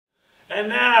And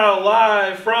now,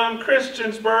 live from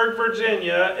Christiansburg,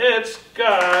 Virginia, it's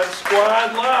God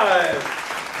Squad Live.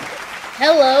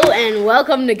 Hello and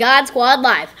welcome to God Squad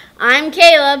Live. I'm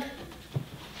Caleb.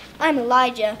 I'm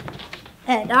Elijah.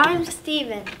 And I'm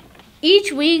Steven.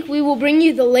 Each week we will bring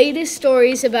you the latest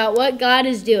stories about what God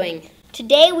is doing.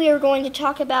 Today we are going to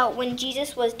talk about when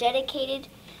Jesus was dedicated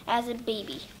as a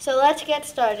baby. So let's get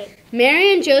started.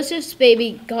 Mary and Joseph's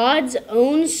baby, God's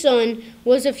own son,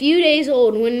 was a few days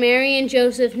old when Mary and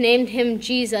Joseph named him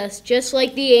Jesus, just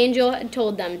like the angel had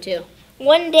told them to.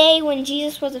 One day when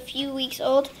Jesus was a few weeks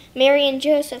old, Mary and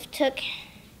Joseph took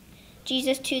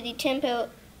Jesus to the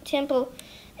temple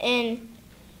in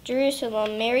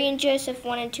Jerusalem. Mary and Joseph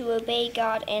wanted to obey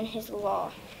God and his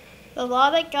law. The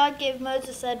law that God gave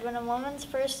Moses said when a woman's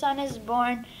first son is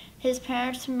born, his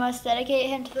parents must dedicate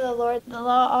him to the Lord. The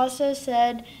law also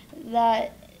said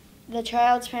that the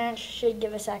child's parents should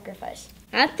give a sacrifice.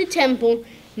 At the temple,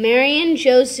 Mary and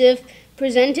Joseph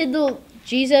presented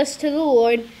Jesus to the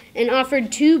Lord and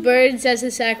offered 2 birds as a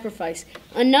sacrifice.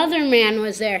 Another man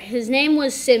was there. His name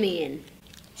was Simeon.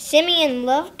 Simeon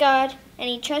loved God, and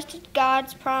he trusted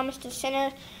God's promise to send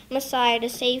a Messiah to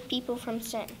save people from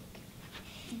sin.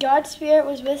 God's Spirit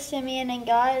was with Simeon, and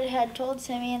God had told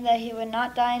Simeon that he would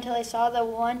not die until he saw the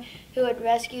one who would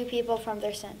rescue people from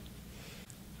their sin.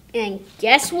 And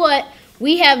guess what?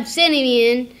 We have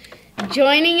Simeon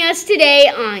joining us today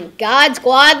on God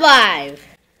Squad Live.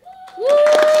 Woo!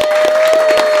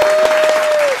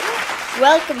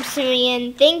 Welcome,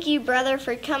 Simeon. Thank you, brother,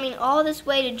 for coming all this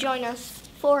way to join us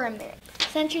for a minute.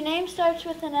 Since your name starts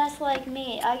with an S like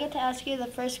me, I get to ask you the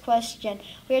first question.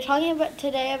 We are talking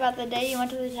today about the day you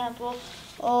went to the temple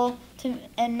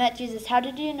and met Jesus. How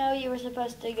did you know you were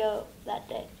supposed to go that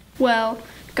day? Well,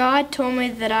 God told me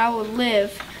that I would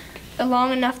live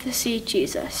long enough to see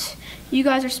Jesus. You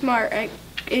guys are smart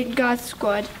in God's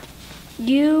Squad.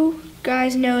 You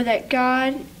guys know that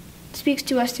God speaks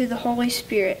to us through the Holy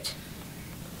Spirit.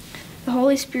 The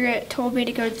Holy Spirit told me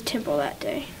to go to the temple that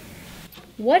day.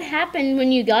 What happened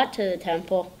when you got to the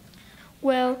temple?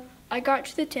 Well, I got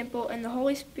to the temple and the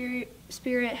Holy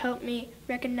Spirit helped me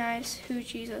recognize who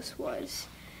Jesus was.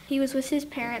 He was with his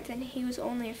parents and he was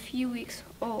only a few weeks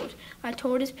old. I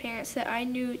told his parents that I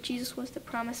knew Jesus was the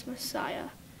promised Messiah.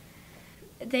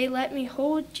 They let me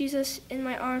hold Jesus in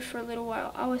my arms for a little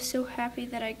while. I was so happy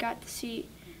that I got to see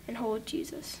and hold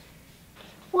Jesus.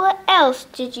 What else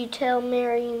did you tell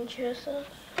Mary and Joseph?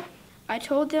 I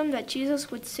told them that Jesus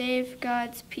would save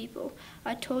God's people.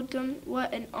 I told them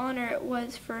what an honor it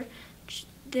was for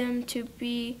them to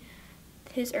be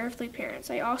his earthly parents.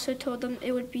 I also told them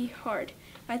it would be hard.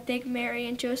 I think Mary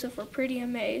and Joseph were pretty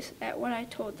amazed at what I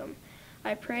told them.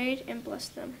 I prayed and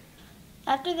blessed them.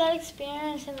 After that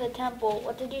experience in the temple,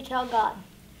 what did you tell God?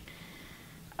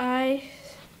 I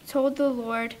told the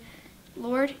Lord,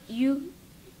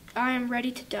 I am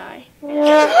ready to die.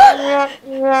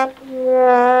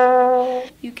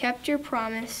 You kept your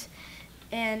promise,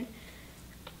 and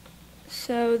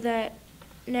so that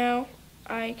now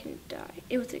I can die.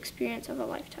 It was the experience of a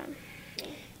lifetime.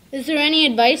 Is there any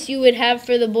advice you would have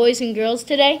for the boys and girls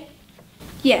today?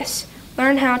 Yes,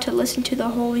 learn how to listen to the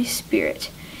Holy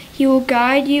Spirit. He will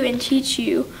guide you and teach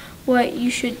you what you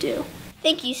should do.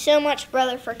 Thank you so much,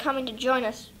 brother, for coming to join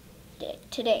us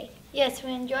today. Yes,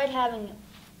 we enjoyed having you.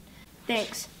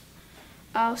 Thanks.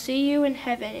 I'll see you in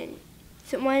heaven,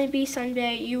 and when it be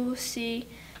Sunday, you will see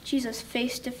Jesus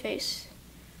face to face.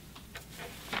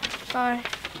 Bye.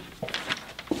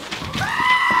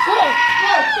 Whoa,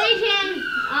 stage him.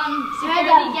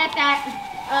 Security, get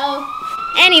that. Oh.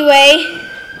 Anyway,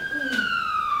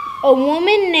 a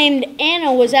woman named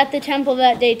Anna was at the temple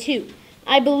that day too.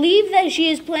 I believe that she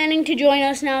is planning to join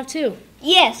us now too.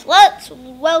 Yes, let's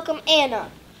welcome Anna.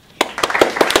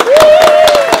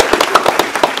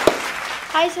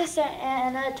 Hi, Sister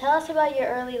Anna. Tell us about your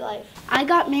early life. I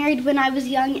got married when I was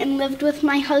young and lived with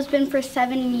my husband for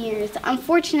 7 years.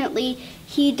 Unfortunately,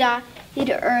 he died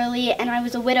early and I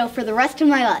was a widow for the rest of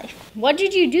my life. What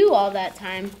did you do all that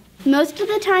time? Most of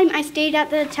the time I stayed at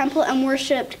the temple and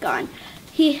worshiped God.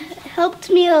 He helped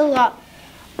me a lot,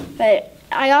 but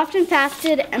I often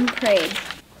fasted and prayed.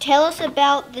 Tell us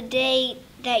about the day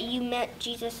that you met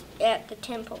Jesus at the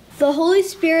temple. The Holy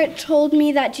Spirit told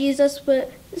me that Jesus was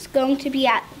going to be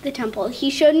at the temple. He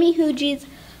showed me who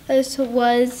Jesus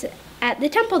was at the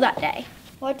temple that day.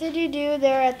 What did you do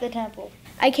there at the temple?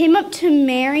 I came up to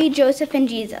Mary, Joseph, and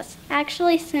Jesus.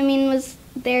 Actually, Simeon was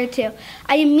there too.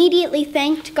 I immediately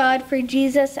thanked God for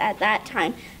Jesus at that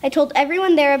time. I told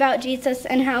everyone there about Jesus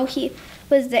and how he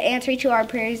was the answer to our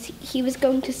prayers. He was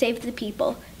going to save the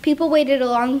people. People waited a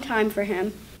long time for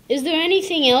him. Is there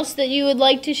anything else that you would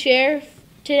like to share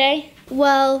today?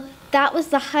 Well, that was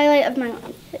the highlight of my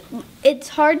life. It's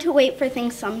hard to wait for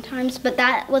things sometimes, but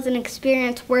that was an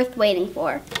experience worth waiting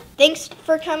for. Thanks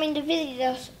for coming to visit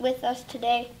us with us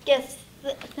today. Yes,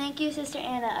 thank you, Sister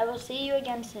Anna. I will see you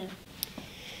again soon.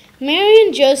 Mary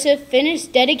and Joseph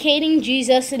finished dedicating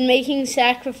Jesus and making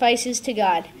sacrifices to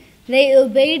God. They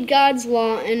obeyed God's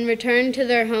law and returned to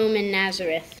their home in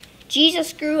Nazareth.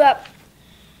 Jesus grew up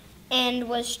and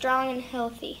was strong and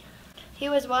healthy. He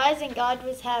was wise and God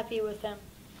was happy with him.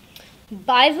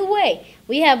 By the way,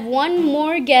 we have one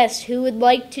more guest who would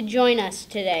like to join us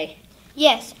today.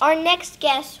 Yes, our next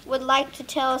guest would like to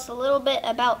tell us a little bit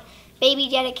about baby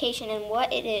dedication and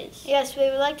what it is. Yes, we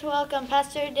would like to welcome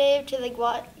Pastor Dave to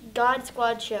the God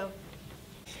Squad show.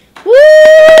 Woo!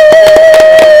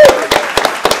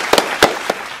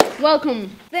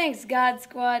 Welcome. Thanks, God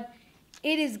Squad.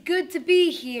 It is good to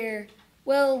be here.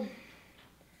 Well,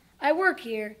 I work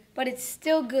here, but it's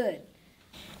still good.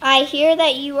 I hear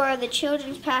that you are the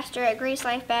children's pastor at Grace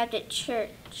Life Baptist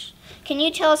Church. Can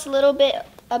you tell us a little bit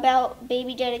about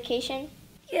baby dedication?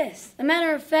 Yes, a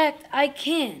matter of fact, I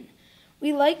can.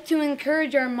 We like to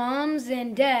encourage our moms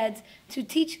and dads to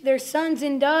teach their sons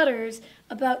and daughters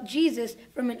about Jesus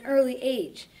from an early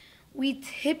age. We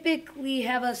typically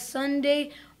have a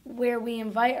Sunday where we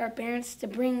invite our parents to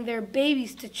bring their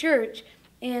babies to church,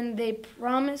 and they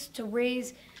promise to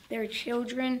raise their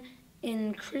children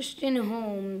in Christian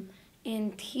home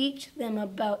and teach them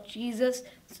about Jesus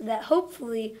so that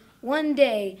hopefully one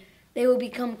day they will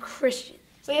become Christians.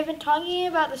 We have been talking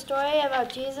about the story about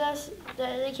Jesus'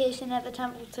 dedication at the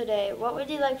temple today. What would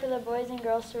you like for the boys and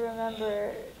girls to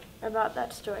remember about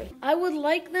that story? I would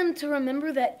like them to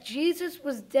remember that Jesus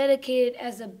was dedicated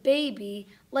as a baby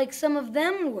like some of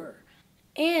them were.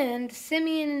 And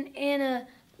Simeon and Anna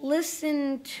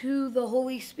listened to the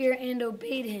Holy Spirit and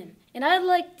obeyed him. And I'd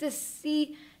like to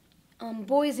see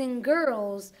boys and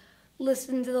girls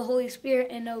listen to the Holy Spirit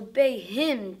and obey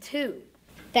him too.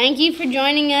 Thank you for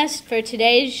joining us for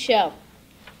today's show.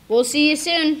 We'll see you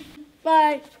soon.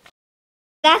 Bye.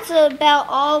 That's about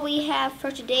all we have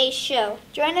for today's show.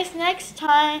 Join us next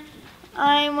time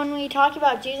when we talk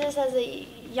about Jesus as a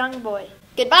young boy.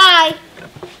 Goodbye.